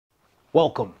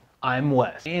Welcome, I'm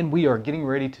Wes, and we are getting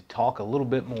ready to talk a little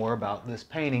bit more about this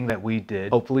painting that we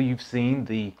did. Hopefully you've seen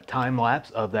the time lapse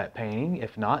of that painting.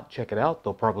 If not, check it out.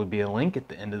 There'll probably be a link at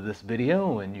the end of this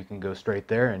video and you can go straight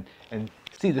there and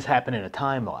see this happen in a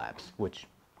time lapse, which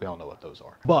we all know what those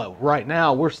are. But right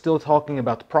now we're still talking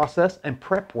about the process and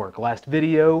prep work. Last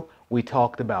video we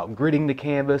talked about gridding the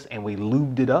canvas and we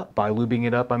lubed it up. By lubing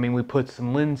it up, I mean we put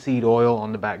some linseed oil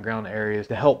on the background areas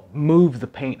to help move the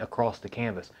paint across the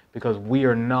canvas, because we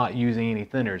are not using any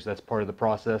thinners. That's part of the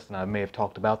process, and I may have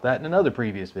talked about that in another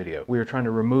previous video. We are trying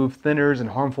to remove thinners and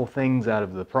harmful things out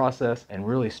of the process and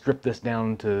really strip this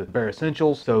down to bare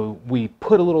essentials. So we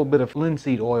put a little bit of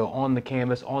linseed oil on the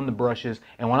canvas, on the brushes,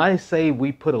 and when I say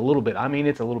we put a little bit, I mean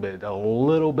it's a little bit. A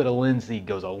little bit of linseed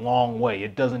goes a long way.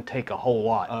 It doesn't take a whole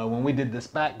lot. When we did this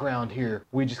background here,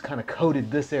 we just kind of coated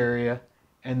this area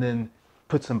and then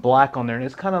put some black on there, and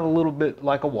it's kind of a little bit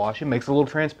like a wash. It makes it a little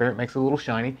transparent, makes it a little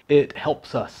shiny. It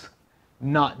helps us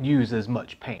not use as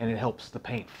much paint, and it helps the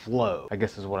paint flow, I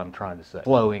guess is what I'm trying to say.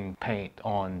 Flowing paint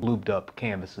on lubed up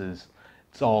canvases,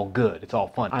 it's all good, it's all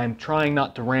fun. I'm trying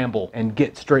not to ramble and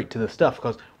get straight to the stuff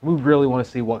because we really want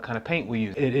to see what kind of paint we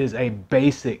use. It is a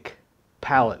basic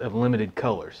palette of limited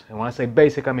colors, and when I say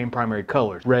basic I mean primary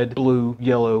colors: red, blue,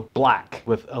 yellow, black,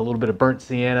 with a little bit of burnt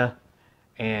sienna.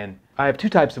 And I have two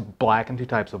types of black and two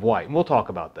types of white, and we'll talk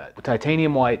about that.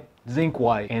 Titanium white, zinc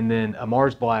white, and then a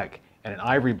Mars black and an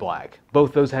ivory black.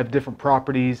 Both those have different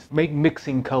properties, make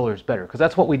mixing colors better, because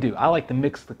that's what we do. I like to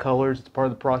mix the colors. It's part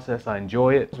of the process. I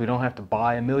enjoy it. We don't have to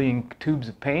buy a million tubes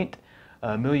of paint,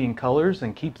 a million colors,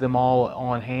 and keep them all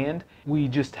on hand. We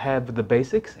just have the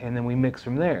basics, and then we mix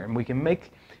from there. And we can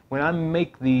make, when I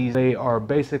make these, they are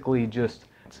basically just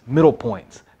middle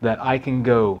points that I can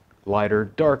go lighter,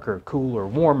 darker, cooler,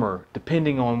 warmer,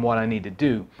 depending on what I need to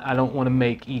do. I don't want to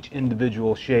make each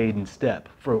individual shade and step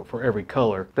for every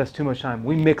color. That's too much time.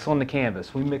 We mix on the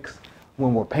canvas. We mix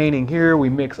when we're painting here. We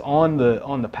mix on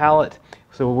the palette.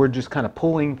 So we're just kind of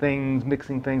pulling things,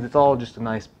 mixing things. It's all just a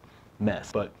nice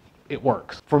mess, but it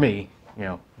works for me. You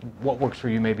know, what works for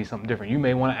you may be something different. You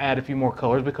may want to add a few more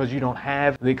colors because you don't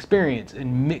have the experience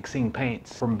in mixing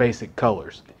paints from basic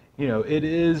colors. You know, it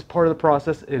is part of the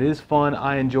process. It is fun.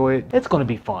 I enjoy it. It's going to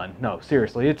be fun. No,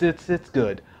 seriously, it's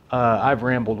good. I've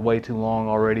rambled way too long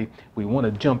already. We want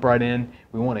to jump right in.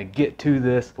 We want to get to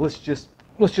this. Let's just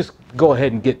go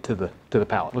ahead and get to the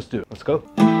palette. Let's do it. Let's go.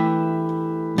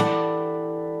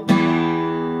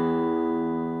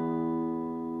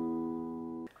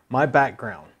 My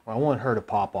background, I want her to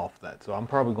pop off that, so I'm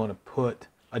probably going to put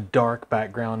a dark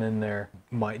background in there.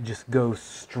 Might just go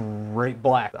straight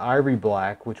black. The ivory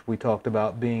black, which we talked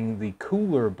about being the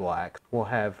cooler black, will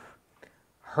have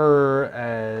her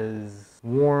as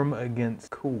warm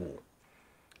against cool.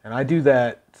 And I do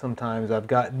that sometimes. I've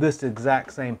got this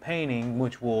exact same painting,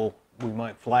 which we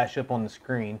might flash up on the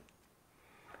screen,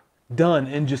 done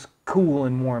in just cool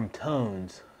and warm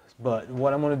tones. But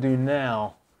what I'm going to do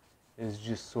now is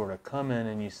just sort of come in,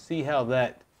 and you see how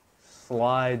that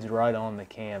slides right on the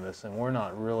canvas, and we're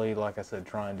not really, like I said,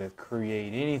 trying to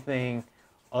create anything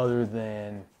other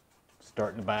than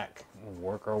start in the back and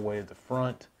work our way to the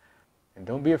front. And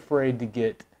don't be afraid to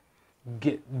get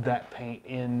that paint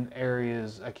in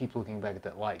areas. I keep looking back at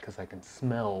that light because I can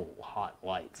smell hot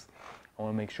lights. I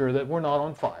want to make sure that we're not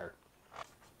on fire.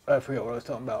 I forget what I was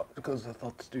talking about because I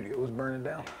thought the studio was burning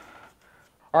down.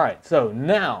 All right, so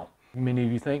now many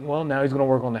of you think, well, now he's going to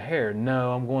work on the hair.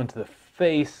 No, I'm going to the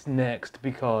face next,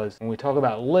 because when we talk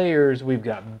about layers, we've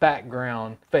got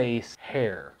background, face,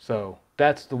 hair. So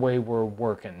that's the way we're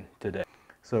working today.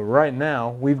 So right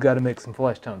now we've got to make some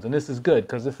flesh tones, and this is good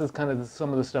because this is kind of some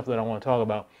of the stuff that I want to talk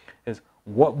about, is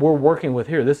what we're working with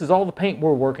here. This is all the paint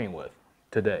we're working with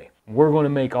today. We're going to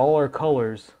make all our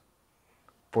colors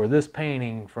for this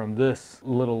painting from this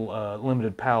little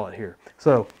limited palette here.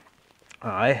 So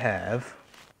I have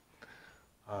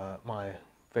my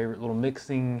favorite little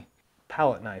mixing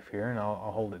palette knife here, and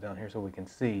I'll hold it down here so we can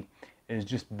see. It's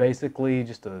just basically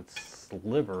just a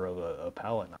sliver of a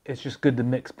palette knife. It's just good to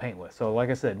mix paint with. So like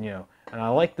I said, you know, and I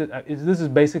like that this is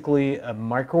basically a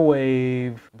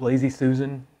microwave Lazy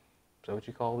Susan, is that what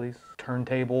you call these?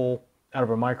 Turntable out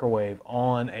of a microwave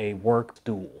on a work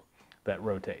stool that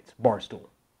rotates, bar stool.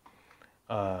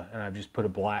 And I've just put a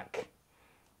black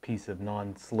piece of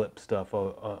non-slip stuff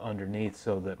underneath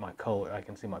so that I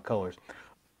can see my colors.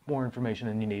 More information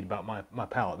than you need about my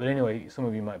palette. But anyway, some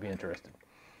of you might be interested.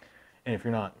 And if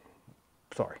you're not,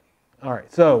 sorry. All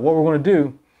right, so what we're going to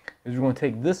do is we're going to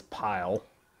take this pile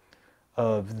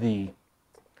of the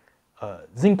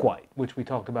zinc white, which we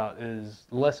talked about is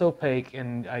less opaque,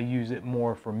 and I use it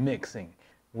more for mixing.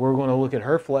 We're going to look at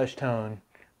her flesh tone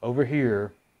over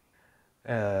here,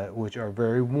 which are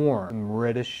very warm. Some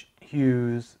reddish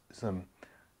hues, some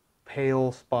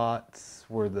pale spots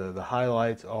where the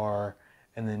highlights are,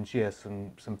 and then she has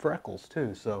some freckles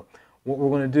too. So what we're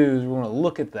going to do is we're going to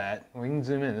look at that. We can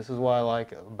zoom in. This is what I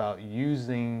like about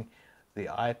using the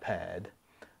iPad,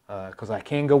 because I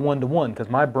can go one-to-one, because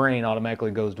my brain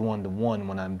automatically goes to one-to-one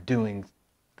when I'm doing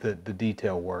the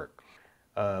detail work,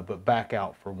 but back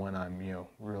out for when I'm, you know,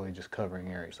 really just covering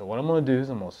areas. So what I'm going to do is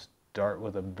I'm going to start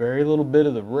with a very little bit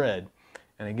of the red,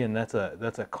 and again, that's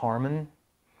a Carmen,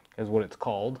 is what it's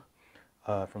called,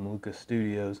 from Lucas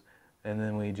Studios, and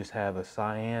then we just have a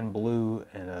cyan blue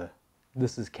and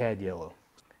this is cad yellow.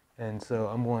 And so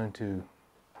I'm going to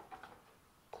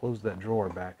close that drawer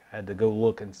back. I had to go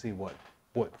look and see what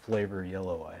flavor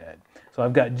yellow I had. So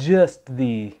I've got just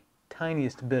the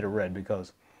tiniest bit of red,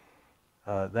 because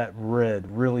that red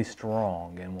really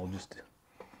strong and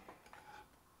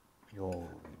you'll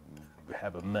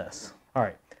have a mess. All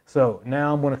right, so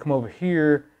now I'm going to come over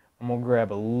here. I'm going to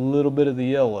grab a little bit of the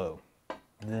yellow.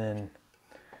 Then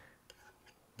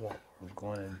what we're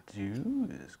going to do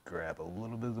is grab a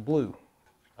little bit of the blue.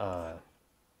 Yeah,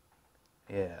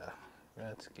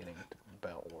 that's getting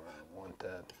about where I want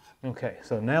that. Okay,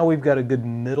 so now we've got a good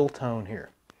middle tone here.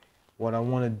 What I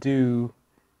want to do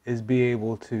is be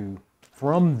able to,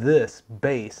 from this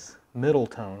base middle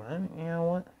tone, and you know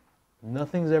what?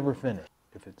 Nothing's ever finished.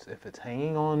 If it's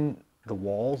hanging on the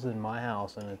walls in my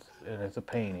house and it's a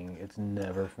painting, it's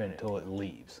never finished until it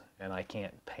leaves and I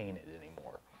can't paint it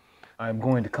anymore. I'm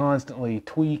going to constantly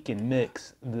tweak and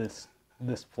mix this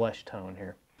flesh tone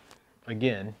here.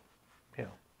 Again, you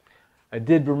know, I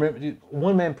did remember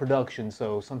one-man production,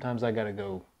 so sometimes I gotta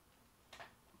go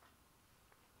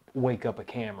wake up a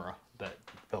camera that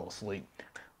fell asleep.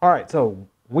 All right, so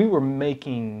we were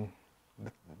making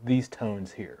these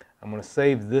tones here. I'm going to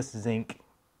save this zinc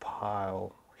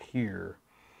pile here,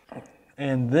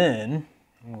 and then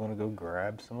I'm going to go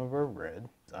grab some of our red.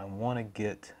 I want to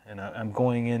get, and I'm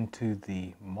going into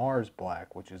the Mars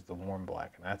black, which is the warm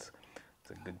black, and that's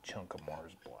a good chunk of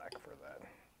Mars black for that.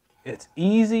 It's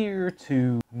easier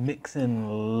to mix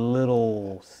in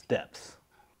little steps.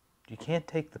 You can't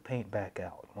take the paint back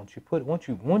out. Once you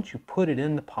put it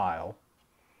in the pile,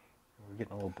 we're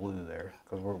getting a little blue there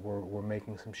because we're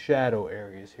making some shadow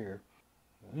areas here.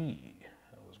 Eee,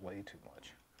 that was way too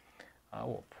much. I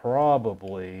will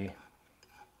probably.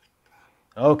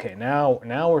 Okay, now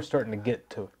we're starting to get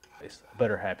to a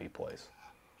better happy place.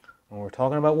 When we're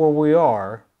talking about where we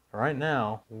are right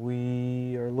now,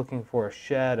 we are looking for a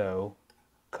shadow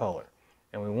color,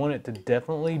 and we want it to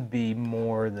definitely be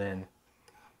more than.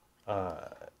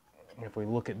 If we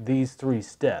look at these 3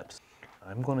 steps,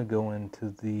 I'm going to go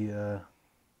into the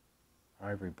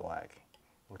ivory black,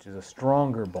 which is a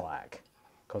stronger black,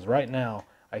 because right now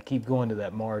I keep going to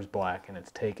that Mars black and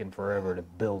it's taken forever to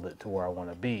build it to where I want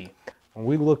to be. When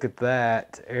we look at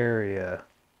that area,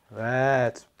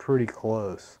 that's pretty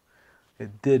close.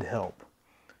 It did help.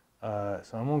 So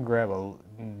I'm going to grab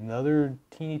another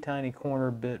teeny tiny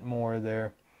corner bit more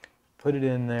there, put it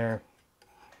in there.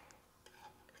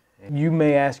 You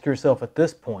may ask yourself at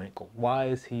this point, why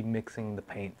is he mixing the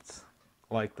paints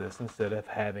like this instead of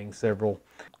having several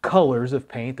colors of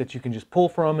paint that you can just pull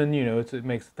from, and you know, it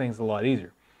makes things a lot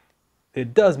easier.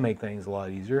 It does make things a lot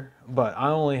easier, but I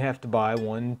only have to buy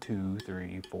 1, 2,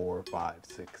 3, 4, 5,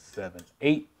 6, 7,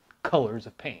 8 colors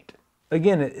of paint.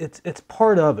 Again, it's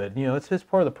part of it, you know, it's just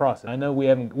part of the process. I know we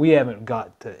haven't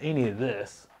got to any of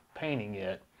this painting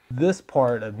yet. This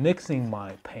part of mixing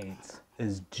my paints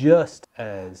is just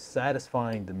as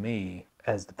satisfying to me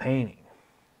as the painting.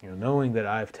 You know, knowing that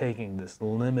I've taken this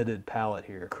limited palette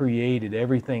here, created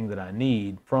everything that I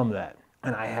need from that,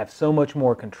 and I have so much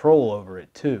more control over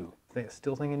it too. I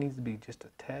still think it needs to be just a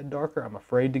tad darker. I'm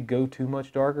afraid to go too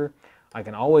much darker. I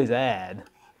can always add,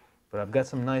 but I've got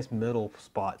some nice middle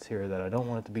spots here that I don't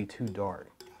want it to be too dark.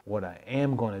 What I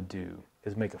am going to do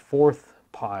is make a 4th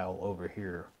pile over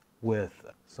here with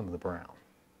some of the brown.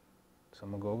 So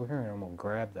I'm going to go over here and I'm going to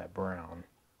grab that brown.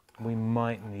 We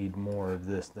might need more of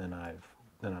this than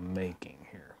I'm making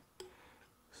here.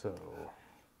 So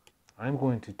I'm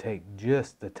going to take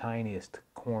just the tiniest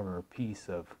corner piece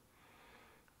of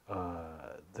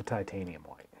the titanium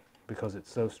white because it's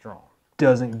so strong.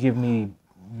 Doesn't give me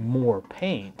more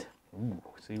paint. Ooh,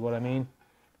 see what I mean?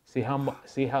 See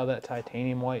how that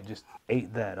titanium white just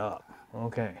ate that up.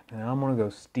 Okay, now I'm going to go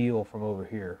steal from over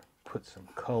here. Put some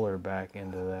color back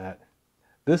into that.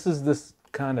 This is this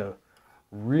kind of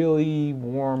really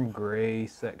warm gray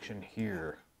section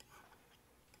here.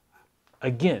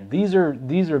 Again, these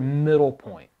are middle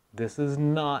point. This is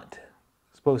not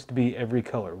supposed to be every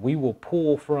color. We will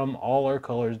pull from all our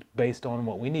colors based on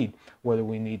what we need, whether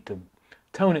we need to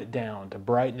tone it down, to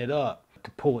brighten it up,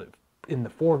 to pull it in the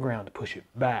foreground, to push it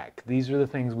back. These are the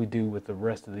things we do with the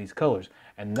rest of these colors,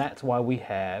 and that's why we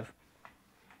have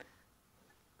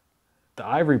the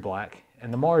Ivory black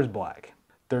and the Mars black.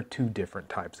 They're two different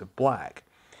types of black.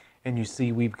 And you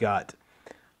see we've got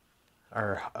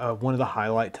our one of the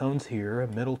highlight tones here, a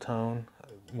middle tone,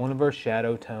 one of our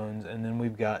shadow tones, and then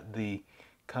we've got the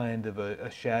kind of a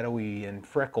shadowy and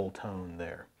freckle tone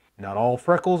there. Not all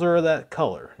freckles are that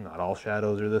color. Not all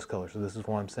shadows are this color. So this is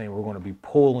why I'm saying we're going to be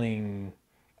pulling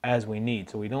as we need.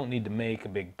 So we don't need to make a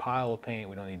big pile of paint.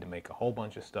 We don't need to make a whole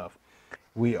bunch of stuff.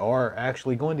 We are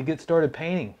actually going to get started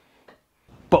painting.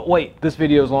 But wait, this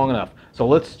video is long enough. So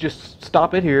let's just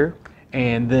stop it here,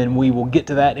 and then we will get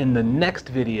to that in the next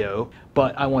video.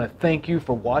 But I want to thank you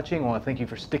for watching. I want to thank you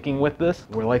for sticking with this.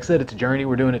 Like I said, it's a journey.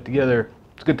 We're doing it together.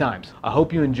 It's good times. I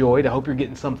hope you enjoyed. I hope you're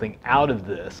getting something out of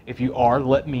this. If you are,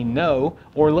 let me know,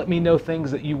 or let me know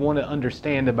things that you want to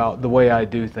understand about the way I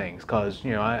do things, because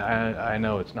you know I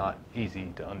know it's not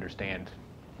easy to understand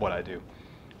what I do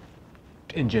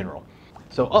in general.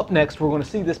 So up next, we're going to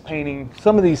see this painting.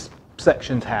 Some of these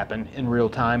sections happen in real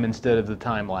time instead of the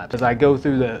time lapse. As I go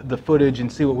through the footage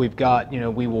and see what we've got, you know,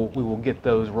 we will get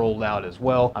those rolled out as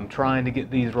well. I'm trying to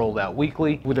get these rolled out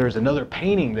weekly. There's another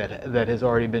painting that has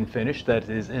already been finished that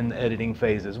is in the editing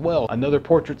phase as well. Another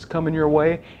portrait's coming your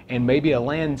way, and maybe a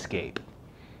landscape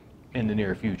in the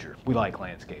near future. We like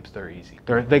landscapes. They're easy.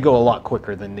 They go a lot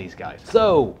quicker than these guys.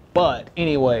 So, but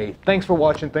anyway, thanks for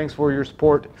watching. Thanks for your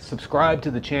support. Subscribe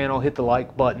to the channel, hit the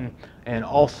like button, and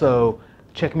also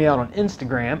check me out on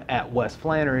Instagram at Wes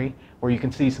Flanary, where you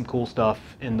can see some cool stuff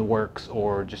in the works,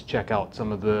 or just check out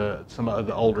some of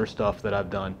the older stuff that I've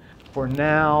done. For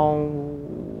now,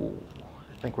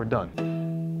 I think we're done.